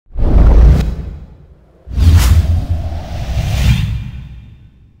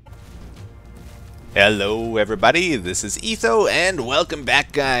Hello everybody, this is Etho, and welcome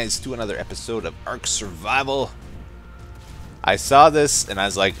back guys to another episode of Ark Survival. I saw this and I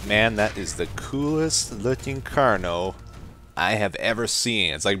was like, man, that is the coolest looking Carno I have ever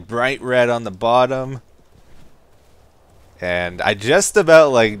seen. It's like bright red on the bottom. And I just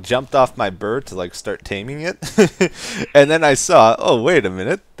about like jumped off my bird to like start taming it. And then I saw, oh wait a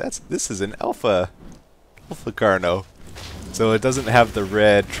minute, this is an alpha Carno. So it doesn't have the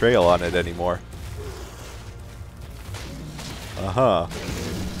red trail on it anymore.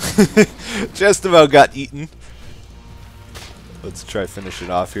 Just about got eaten. Let's try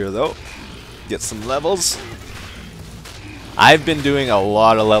finishing off here though. Get some levels. I've been doing a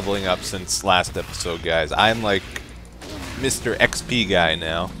lot of leveling up since last episode, guys. I'm like Mr. XP guy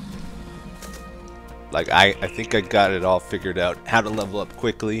now. Like I think I got it all figured out, how to level up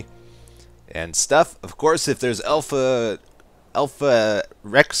quickly and stuff. Of course, if there's alpha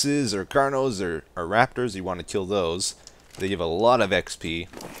Rexes or Carnos or Raptors, you want to kill those. They give a lot of XP.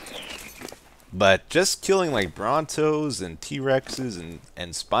 But just killing like Brontos and T-Rexes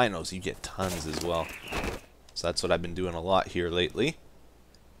and Spinos, you get tons as well. So that's what I've been doing a lot here lately.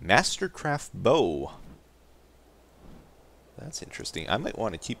 Mastercraft Bow. That's interesting. I might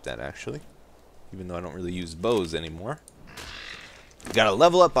want to keep that actually. Even though I don't really use bows anymore. Got to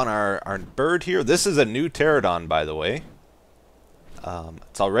level up on our bird here. This is a new Pterodon, by the way.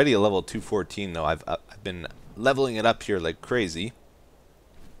 It's already a level 214 though. I've been leveling it up here like crazy.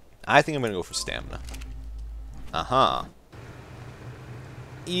 I think I'm gonna go for stamina.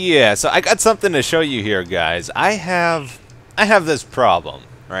 Yeah, so I got something to show you here, guys. I have this problem,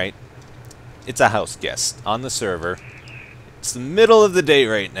 right? It's a house guest on the server. It's the middle of the day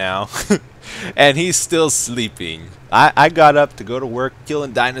right now, and he's still sleeping. I got up to go to work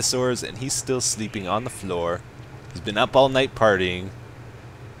killing dinosaurs, and he's still sleeping on the floor. He's been up all night partying.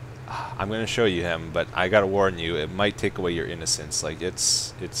 I'm gonna show you him, but I gotta warn you, it might take away your innocence. Like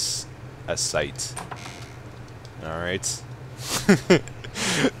it's a sight. All right.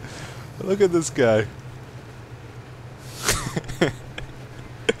 Look at this guy.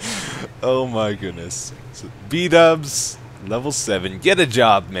 Oh my goodness. So, B-dubs, level 7. Get a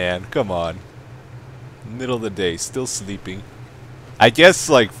job, man. Come on. Middle of the day, still sleeping. I guess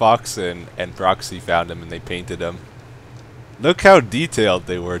like Fox and Proxy found him and they painted him. Look how detailed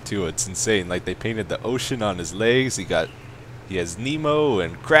they were too. It's insane. Like they painted the ocean on his legs. He has Nemo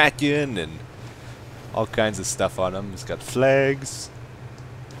and Kraken and all kinds of stuff on him. He's got flags.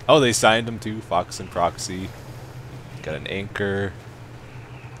 Oh, they signed him too. Fox and Proxy. Got an anchor.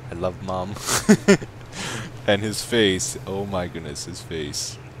 I love Mom. And his face. Oh my goodness, his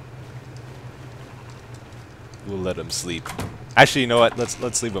face. We'll let him sleep. Actually, you know what?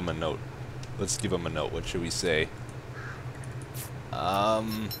 Let's leave him a note. Let's give him a note. What should we say?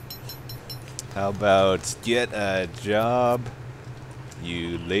 How about get a job,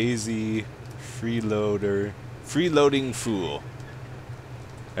 you lazy freeloading fool.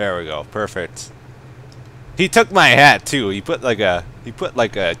 There we go, perfect. He took my hat too. He put like a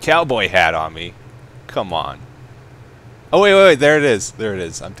cowboy hat on me. Come on. Oh wait, there it is. There it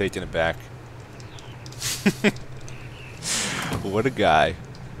is. I'm taking it back. What a guy.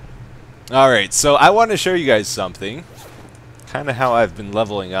 Alright, so I want to show you guys something. Kind of how I've been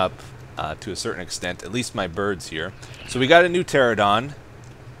leveling up to a certain extent, at least my birds here. So we got a new Pterodon.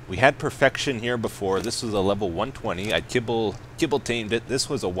 We had Perfection here before. This was a level 120. I kibble tamed it. This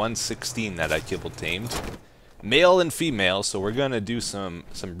was a 116 that I kibble tamed. Male and female, so we're gonna do some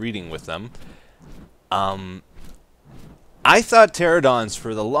breeding with them. I thought Pterodons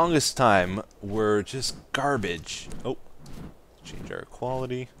for the longest time were just garbage. Oh, change our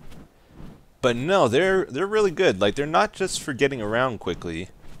quality. But no, they're really good. Like, they're not just for getting around quickly,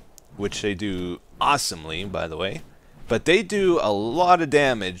 which they do awesomely, by the way, but they do a lot of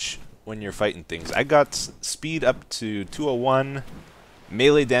damage when you're fighting things. I got speed up to 201,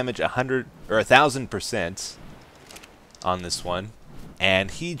 melee damage 100 or 1000% on this one,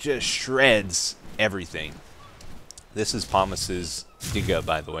 and he just shreds everything. This is Pomus's Giga,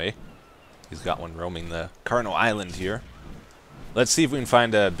 by the way. He's got one roaming the Carno Island here. Let's see if we can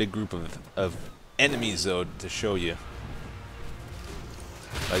find a big group of enemies, though, to show you.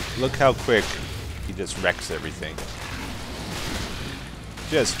 Like, look how quick he just wrecks everything.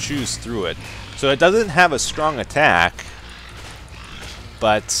 Just chews through it. So it doesn't have a strong attack,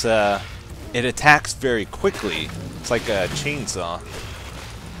 but it attacks very quickly. It's like a chainsaw.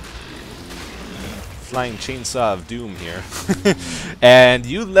 Flying chainsaw of doom here. And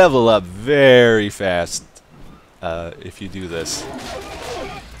you level up very fast if you do this.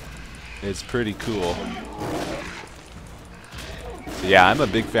 It's pretty cool. So yeah, I'm a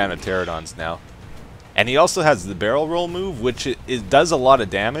big fan of Pterodons now. And he also has the barrel roll move, which it does a lot of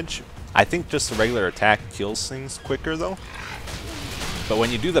damage. I think just the regular attack kills things quicker, though. But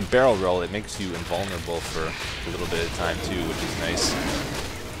when you do the barrel roll, it makes you invulnerable for a little bit of time, too, which is nice.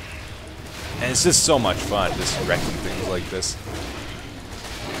 And it's just so much fun, just wrecking things like this.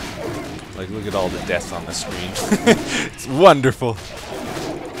 Like, look at all the death on the screen. It's wonderful.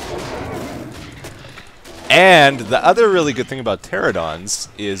 And the other really good thing about pterodons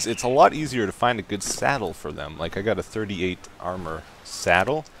is it's a lot easier to find a good saddle for them. Like, I got a 38 armor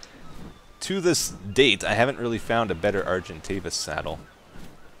saddle. To this date, I haven't really found a better Argentavis saddle.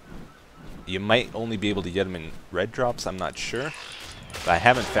 You might only be able to get them in red drops, I'm not sure. But I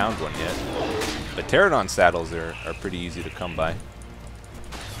haven't found one yet. But pterodon saddles are pretty easy to come by.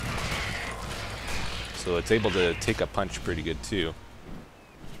 So it's able to take a punch pretty good too.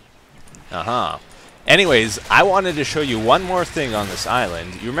 Anyways, I wanted to show you one more thing on this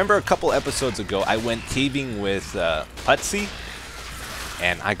island. You remember a couple episodes ago I went caving with Putsy?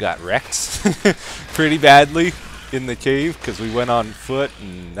 And I got wrecked pretty badly in the cave because we went on foot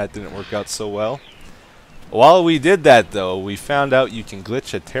and that didn't work out so well. While we did that, though, we found out you can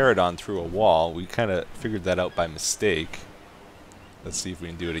glitch a pterodon through a wall. We kind of figured that out by mistake. Let's see if we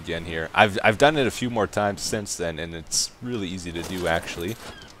can do it again here. I've done it a few more times since then, and it's really easy to do, actually.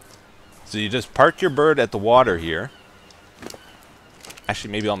 So you just park your bird at the water here.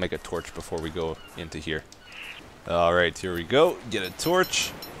 Actually, maybe I'll make a torch before we go into here. Alright, here we go. Get a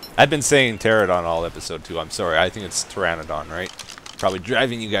torch. I've been saying pterodon all episode 2. I'm sorry. I think it's pteranodon, right? Probably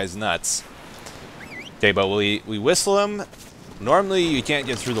driving you guys nuts. Okay, but we whistle him. Normally, you can't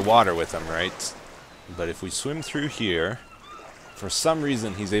get through the water with him, right? But if we swim through here, for some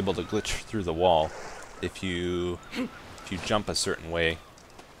reason, he's able to glitch through the wall if you jump a certain way.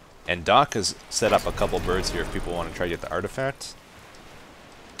 And Doc has set up a couple birds here if people want to try to get the artifact.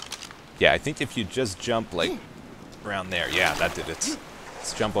 Yeah, I think if you just jump, like, around there. Yeah, that did it.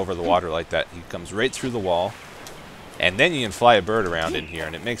 Let's jump over the water like that. He comes right through the wall. And then you can fly a bird around in here,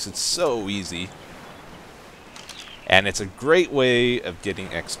 and it makes it so easy. And it's a great way of getting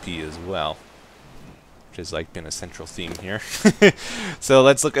XP as well, which has like been a central theme here. So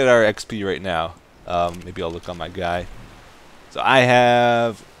let's look at our XP right now. Maybe I'll look on my guy. So I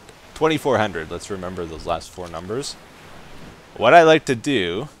have 2,400. Let's remember those last 4 numbers. What I like to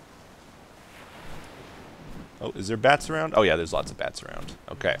do... Oh, is there bats around? Oh yeah, there's lots of bats around.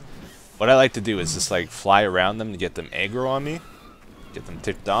 Okay. What I like to do is just like fly around them to get them aggro on me. Get them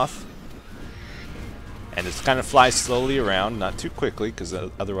ticked off. And just kind of fly slowly around, not too quickly, because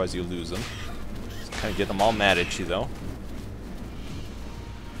otherwise you lose them. Just kind of get them all mad at you, though.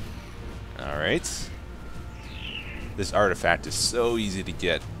 Alright. This artifact is so easy to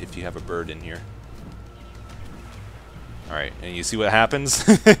get if you have a bird in here. Alright, and you see what happens?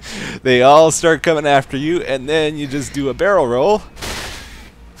 They all start coming after you, and then you just do a barrel roll.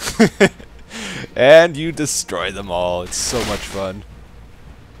 And you destroy them all. It's so much fun.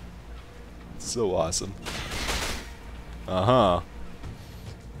 So awesome. Alright,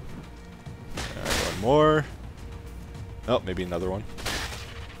 one more. Oh, maybe another one.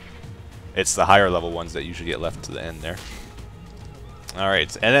 It's the higher level ones that usually get left to the end there.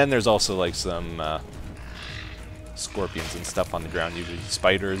 Alright, and then there's also like some scorpions and stuff on the ground, usually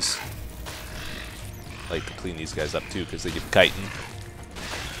spiders. Like to clean these guys up too because they get chitin.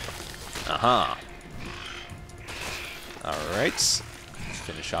 Alright.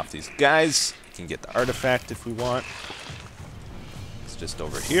 Finish off these guys. We can get the artifact if we want. It's just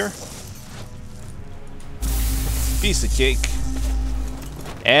over here. Piece of cake.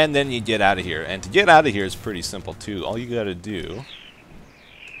 And then you get out of here. And to get out of here is pretty simple too. All you gotta do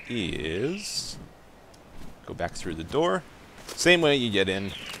is go back through the door. Same way you get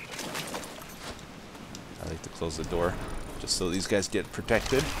in. I like to close the door just so these guys get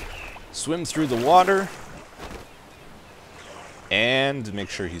protected. Swim through the water. And make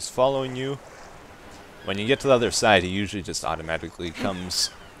sure he's following you. When you get to the other side, he usually just automatically comes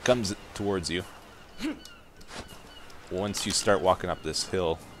towards you. Once you start walking up this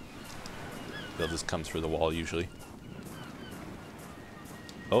hill, he'll just come through the wall usually.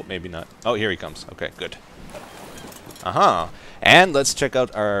 Oh, maybe not. Oh, here he comes. Okay, good. And let's check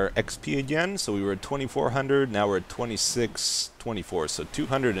out our XP again. So we were at 2,400, now we're at 2,624. So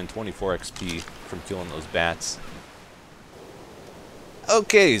 224 XP from killing those bats.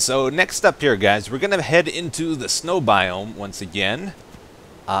 Okay, so next up here, guys, we're going to head into the snow biome once again.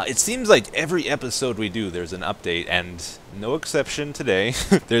 It seems like every episode we do, there's an update, and no exception today.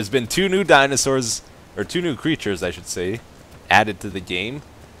 There's been 2 new dinosaurs, or 2 new creatures, I should say, added to the game.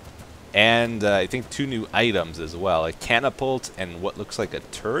 And I think 2 new items as well, a catapult and what looks like a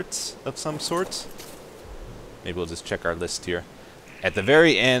turret of some sort. Maybe we'll just check our list here. At the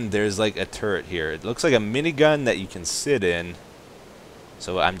very end, there's like a turret here. It looks like a minigun that you can sit in.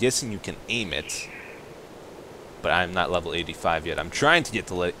 So I'm guessing you can aim it. But I'm not level 85 yet. I'm trying to get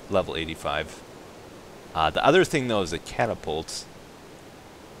to level 85. The other thing, though, is a catapult.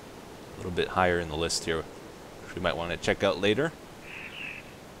 A little bit higher in the list here, which we might want to check out later.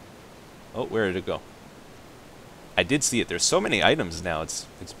 Oh, where did it go? I did see it. There's so many items now. It's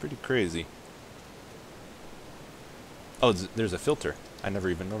pretty crazy. Oh, there's a filter. I never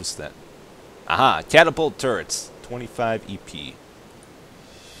even noticed that. Aha! Catapult turrets. 25 EP.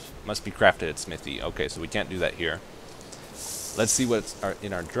 Must be crafted at Smithy. Okay, so we can't do that here. Let's see what's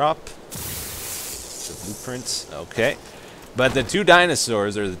in our drop. The blueprints. Okay. But the two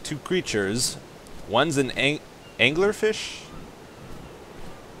dinosaurs, or the two creatures, one's an anglerfish.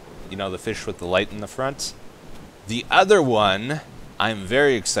 You know, the fish with the light in the front. The other one, I'm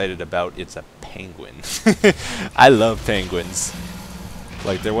very excited about. It's a penguin. I love penguins.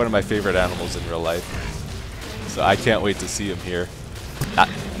 Like, they're one of my favorite animals in real life. So I can't wait to see them here.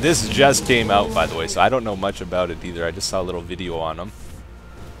 This just came out, by the way, so I don't know much about it either. I just saw a little video on them.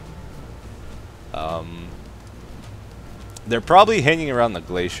 They're probably hanging around the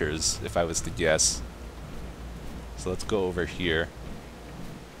glaciers, if I was to guess. So let's go over here.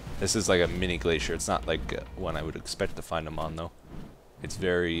 This is like a mini glacier. It's not like one I would expect to find them on, though. It's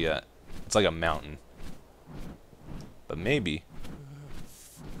very, it's like a mountain. But maybe.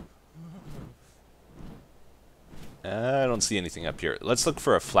 I don't see anything up here. Let's look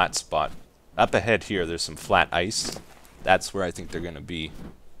for a flat spot. Up ahead here, there's some flat ice. That's where I think they're going to be.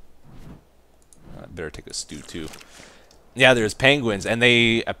 I better take a stew, too. Yeah, there's penguins, and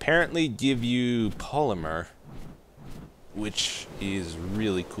they apparently give you polymer, which is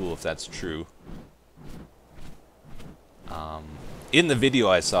really cool if that's true. In the video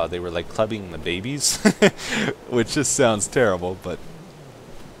I saw, they were like clubbing the babies, which just sounds terrible, but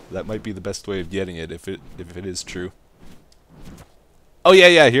that might be the best way of getting it if it is true. Oh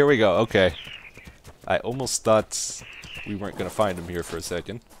yeah, here we go. Okay, I almost thought we weren't gonna find him here for a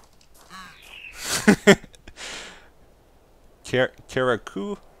second.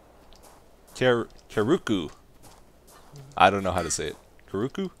 Karuku. I don't know how to say it.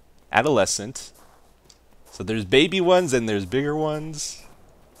 Karuku? Adolescent. So there's baby ones and there's bigger ones.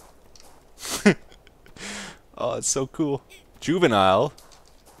 Oh, it's so cool. Juvenile.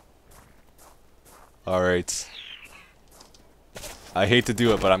 Alright. I hate to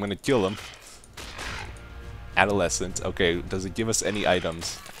do it, but I'm gonna kill him. Adolescent. Okay, does it give us any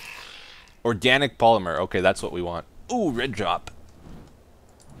items? Organic polymer. Okay, that's what we want. Ooh, red drop.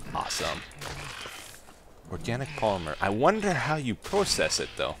 Awesome. Organic polymer. I wonder how you process it,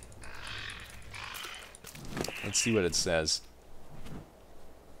 though. Let's see what it says.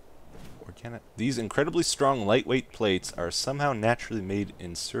 Organic. These incredibly strong, lightweight plates are somehow naturally made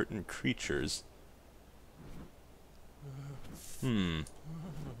in certain creatures. I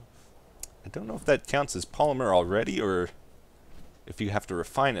don't know if that counts as polymer already, or if you have to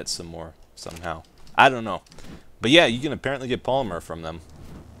refine it some more somehow. I don't know. But yeah, you can apparently get polymer from them,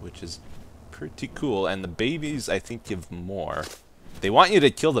 which is pretty cool. And the babies, I think, give more. They want you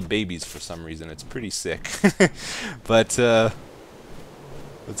to kill the babies for some reason. It's pretty sick. But,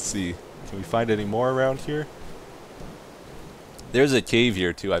 let's see. Can we find any more around here? There's a cave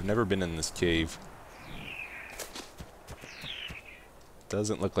here, too. I've never been in this cave.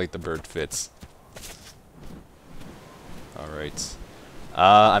 Doesn't look like the bird fits. Alright.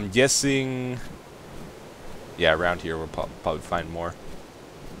 I'm guessing... Yeah, around here we'll probably find more.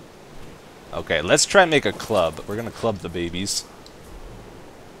 Okay, let's try and make a club. We're gonna club the babies.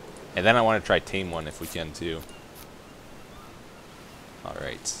 And then I want to try tame one if we can, too.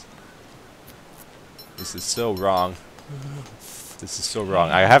 Alright. This is so wrong. This is so wrong.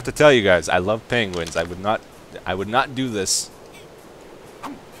 I have to tell you guys, I love penguins. I would not do this.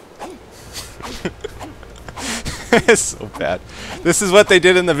 It's so bad. This is what they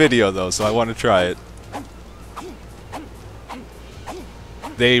did in the video, though, so I want to try it.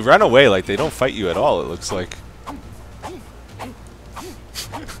 They run away, like they don't fight you at all, it looks like.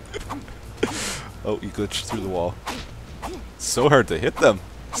 Oh, you glitched through the wall. It's so hard to hit them.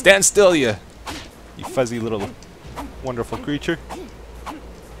 Stand still, you fuzzy little wonderful creature.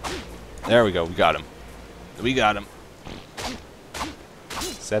 There we go, we got him. We got him.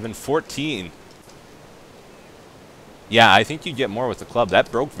 714. Yeah, I think you get more with the club.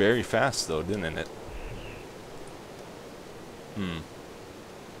 That broke very fast, though, didn't it?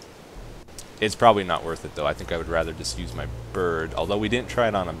 It's probably not worth it, though. I think I would rather just use my bird. Although we didn't try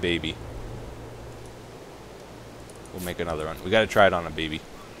it on a baby. We'll make another one. We gotta try it on a baby.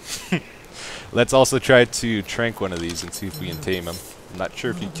 Let's also try to trank one of these and see if we can tame him. I'm not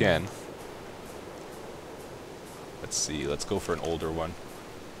sure if you can. Let's see. Let's go for an older one.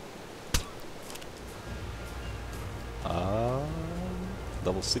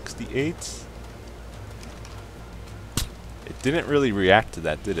 Level 68. It didn't really react to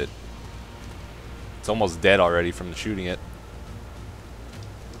that, did it? It's almost dead already from shooting it.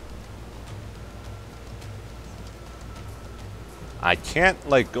 I can't,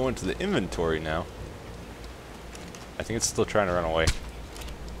 like, go into the inventory now. I think it's still trying to run away.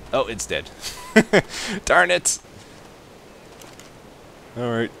 Oh, it's dead. Darn it!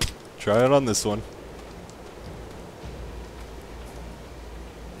 Alright, try it on this one.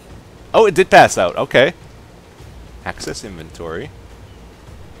 Oh, it did pass out. Okay. Access inventory.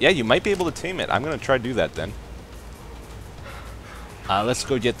 Yeah, you might be able to tame it. I'm going to try to do that then. Let's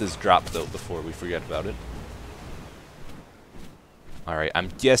go get this drop, though, before we forget about it. Alright, I'm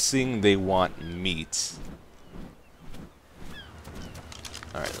guessing they want meat.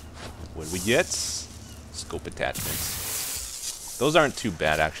 Alright, what do we get? Scope attachments. Those aren't too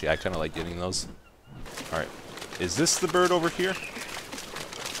bad, actually. I kind of like getting those. Alright, is this the bird over here?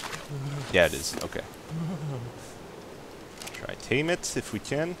 Yeah, it is. Okay. Try tame it if we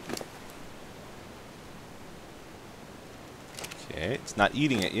can. Okay, it's not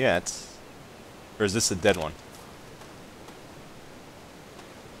eating it yet. Or is this a dead one?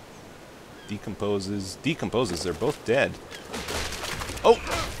 Decomposes. Decomposes. They're both dead. Oh!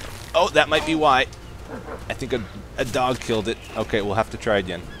 Oh, that might be why. I think a dog killed it. Okay, we'll have to try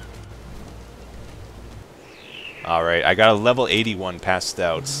again. Alright, I got a level 81 passed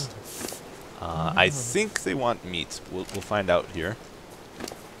out. I think they want meat. We'll find out here.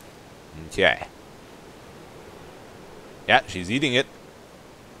 Okay. Yeah, she's eating it.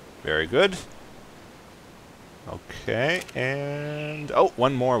 Very good. Okay, and... oh,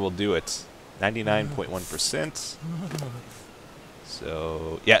 one more will do it. 99.1%.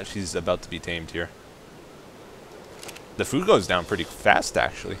 So, yeah, she's about to be tamed here. The food goes down pretty fast,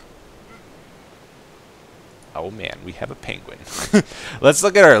 actually. Oh man, we have a penguin. Let's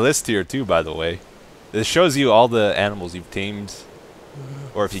look at our list here too, by the way. This shows you all the animals you've tamed.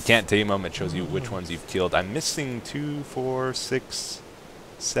 Or if you can't tame them, it shows you which ones you've killed. I'm missing 2, 4, 6,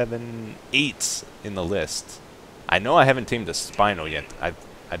 7, 8 in the list. I know I haven't tamed a Spino yet.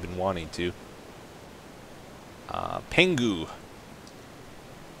 I've been wanting to. Pengu.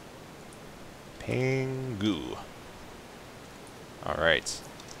 Pengu. Alright.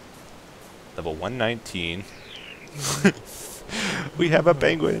 Level 119. We have a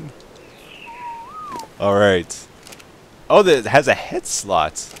penguin. Alright. Oh, that has a head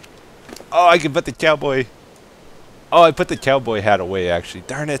slot. Oh, I can put the cowboy... oh, I put the cowboy hat away, actually.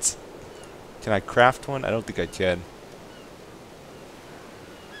 Darn it. Can I craft one? I don't think I can.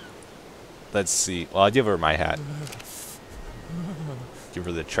 Let's see. Well, I'll give her my hat. Give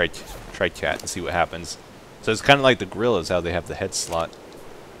her the trike hat and see what happens. So it's kind of like the gorillas, how they have the head slot.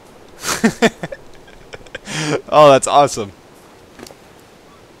 Oh, that's awesome.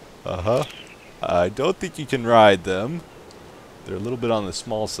 Uh-huh. I don't think you can ride them. They're a little bit on the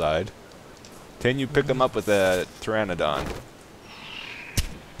small side. Can you pick them up with a pteranodon?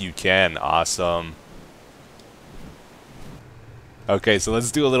 You can. Awesome. Okay, so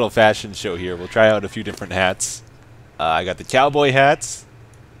let's do a little fashion show here. We'll try out a few different hats. I got the cowboy hats.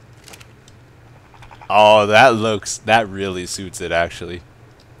 Oh, that really suits it, actually.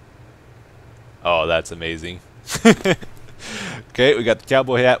 Oh, that's amazing. Okay, we got the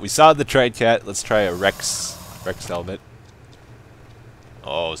cowboy hat. We saw the trike hat. Let's try a Rex helmet.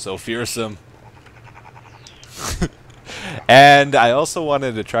 Oh, so fearsome. And I also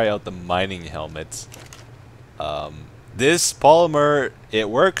wanted to try out the mining helmet. This polymer, it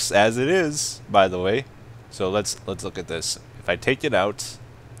works as it is, by the way. So let's look at this. If I take it out,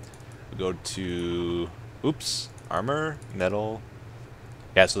 we go to oops, armor, metal.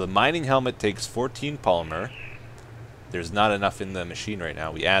 Yeah, so the mining helmet takes 14 polymer. There's not enough in the machine right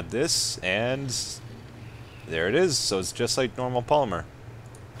now. We add this, and there it is. So it's just like normal polymer.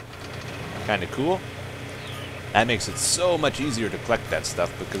 Kind of cool. That makes it so much easier to collect that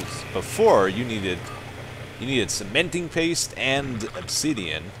stuff, because before you needed cementing paste and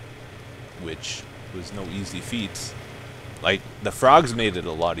obsidian, which was no easy feat. Like, the frogs made it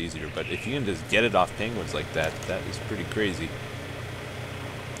a lot easier, but if you can just get it off penguins like that, that is pretty crazy.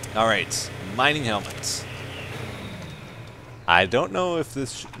 Alright, mining helmets. I don't know if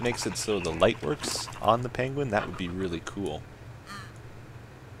this makes it so the light works on the penguin. That would be really cool.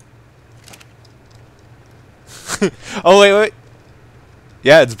 Oh, wait.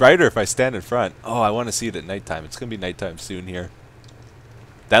 Yeah, it's brighter if I stand in front. Oh, I want to see it at nighttime. It's going to be nighttime soon here.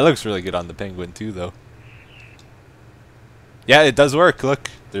 That looks really good on the penguin too, though. Yeah, it does work. Look,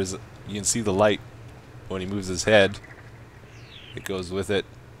 you can see the light when he moves his head. It goes with it.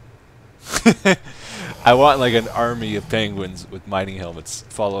 I want like an army of penguins with mining helmets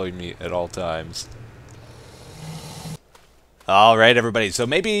following me at all times. Alright everybody, so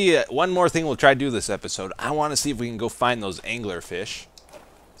maybe one more thing we'll try to do this episode. I want to see if we can go find those anglerfish.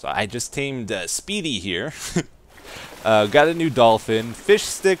 So I just tamed Speedy here. Got a new dolphin. Fish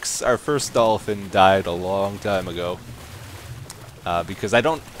sticks, our first dolphin died a long time ago. Because I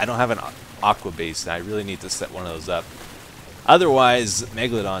don't have an aqua base and I really need to set one of those up. Otherwise,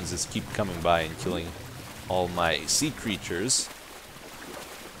 megalodons just keep coming by and killing all my sea creatures.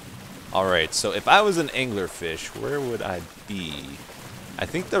 Alright, so if I was an anglerfish, where would I be? I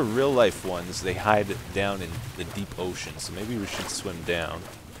think the real life ones, they hide down in the deep ocean, so maybe we should swim down.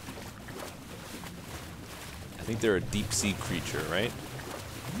 I think they're a deep sea creature, right?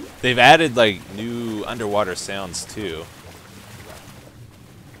 They've added like new underwater sounds too.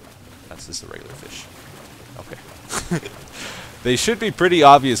 That's just a regular fish. Okay. They should be pretty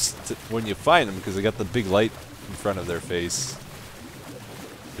obvious when you find them because they got the big light in front of their face.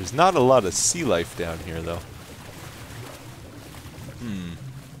 There's not a lot of sea life down here though.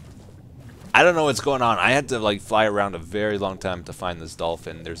 I don't know what's going on. I had to like fly around a very long time to find this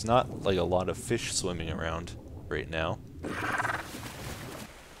dolphin. There's not like a lot of fish swimming around right now.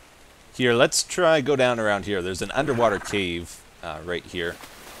 Here, let's try go down around here. There's an underwater cave right here.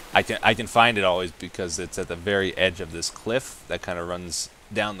 I can find it always because it's at the very edge of this cliff that kind of runs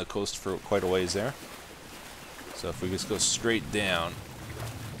down the coast for quite a ways there. So if we just go straight down,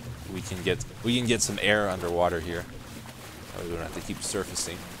 we can get some air underwater here. We don't have to keep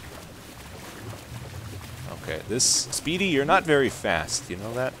surfacing. Okay, this Speedy, you're not very fast. You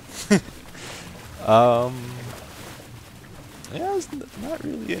know that? Yeah, there's not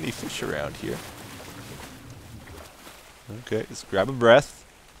really any fish around here. Okay, let's grab a breath.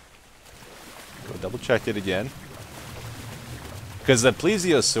 Go double check it again. Because the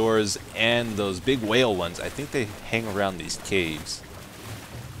plesiosaurs and those big whale ones, I think they hang around these caves.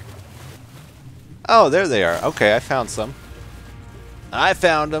 Oh, there they are. Okay, I found some. I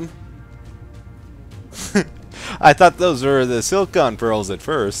found them. I thought those were the silicon pearls at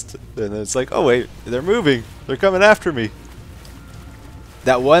first. And it's like, oh wait, they're moving. They're coming after me.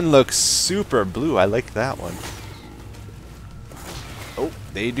 That one looks super blue. I like that one. Oh,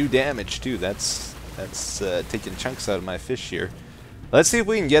 they do damage too. That's taking chunks out of my fish here. Let's see if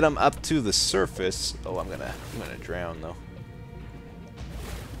we can get them up to the surface. Oh, I'm gonna drown though.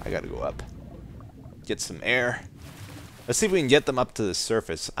 I gotta go up. Get some air. Let's see if we can get them up to the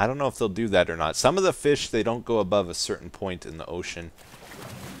surface. I don't know if they'll do that or not. Some of the fish, they don't go above a certain point in the ocean.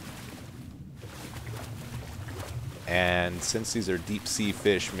 And since these are deep sea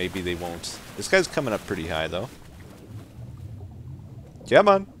fish, maybe they won't. This guy's coming up pretty high though. Come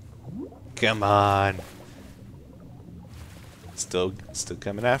on. Come on. Still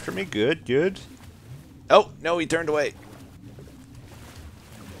coming after me. Good, good. Oh, no, he turned away.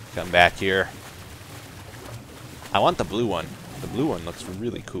 Come back here. I want the blue one. The blue one looks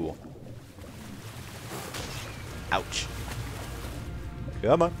really cool. Ouch.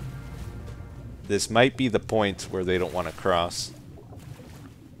 Come on. This might be the point where they don't want to cross.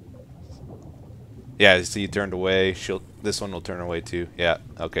 Yeah, you see, he turned away. This one will turn away too. Yeah.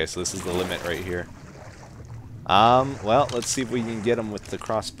 Okay, so this is the limit right here. Well, let's see if we can get him with the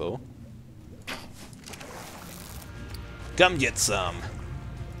crossbow. Come get some.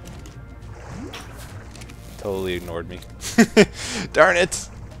 Totally ignored me. Darn it!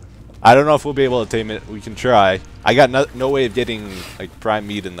 I don't know if we'll be able to tame it. We can try. I got no way of getting like prime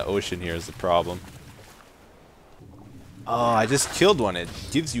meat in the ocean here is the problem. Oh, I just killed one. It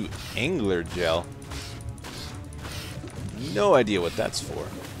gives you angler gel. No idea what that's for.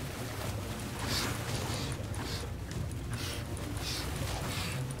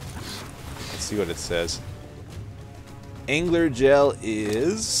 Let's see what it says. Angler gel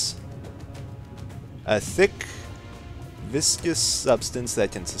is a thick, viscous substance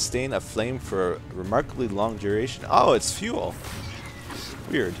that can sustain a flame for a remarkably long duration. Oh, it's fuel.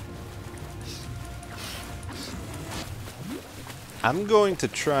 Weird. I'm going to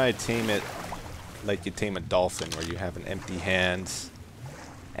try tame it like you tame a dolphin, where you have an empty hand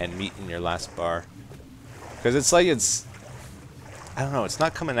and meat in your last bar. Because it's like I don't know, it's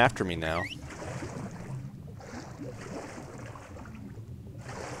not coming after me now.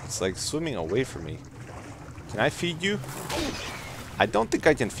 It's like swimming away from me. Can I feed you? I don't think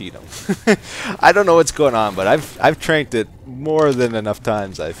I can feed him. I don't know what's going on, but I've trained it more than enough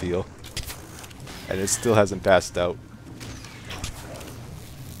times, I feel. And it still hasn't passed out.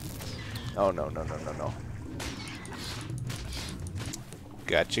 Oh, no, no, no, no, no.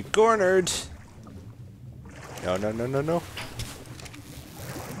 Got you cornered. No, no, no, no, no.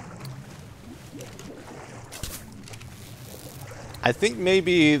 I think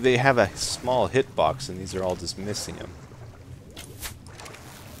maybe they have a small hitbox and these are all just missing them.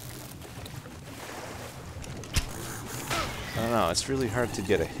 I don't know, it's really hard to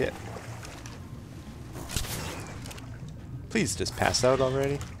get a hit. Please just pass out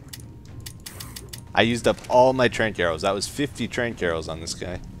already. I used up all my trank arrows. That was 50 trank arrows on this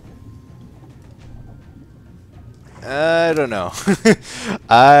guy. I don't know.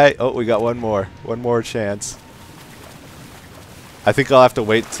 Oh, we got one more. One more chance. I think I'll have to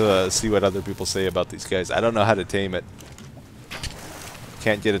wait to see what other people say about these guys. I don't know how to tame it.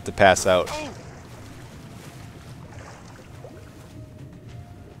 Can't get it to pass out.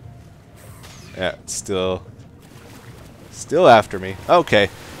 Yeah, it's still after me. Okay.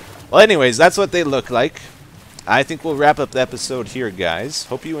 Well, anyways, that's what they look like. I think we'll wrap up the episode here, guys.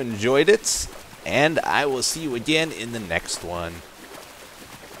 Hope you enjoyed it, and I will see you again in the next one.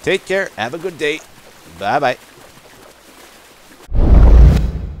 Take care. Have a good day. Bye-bye.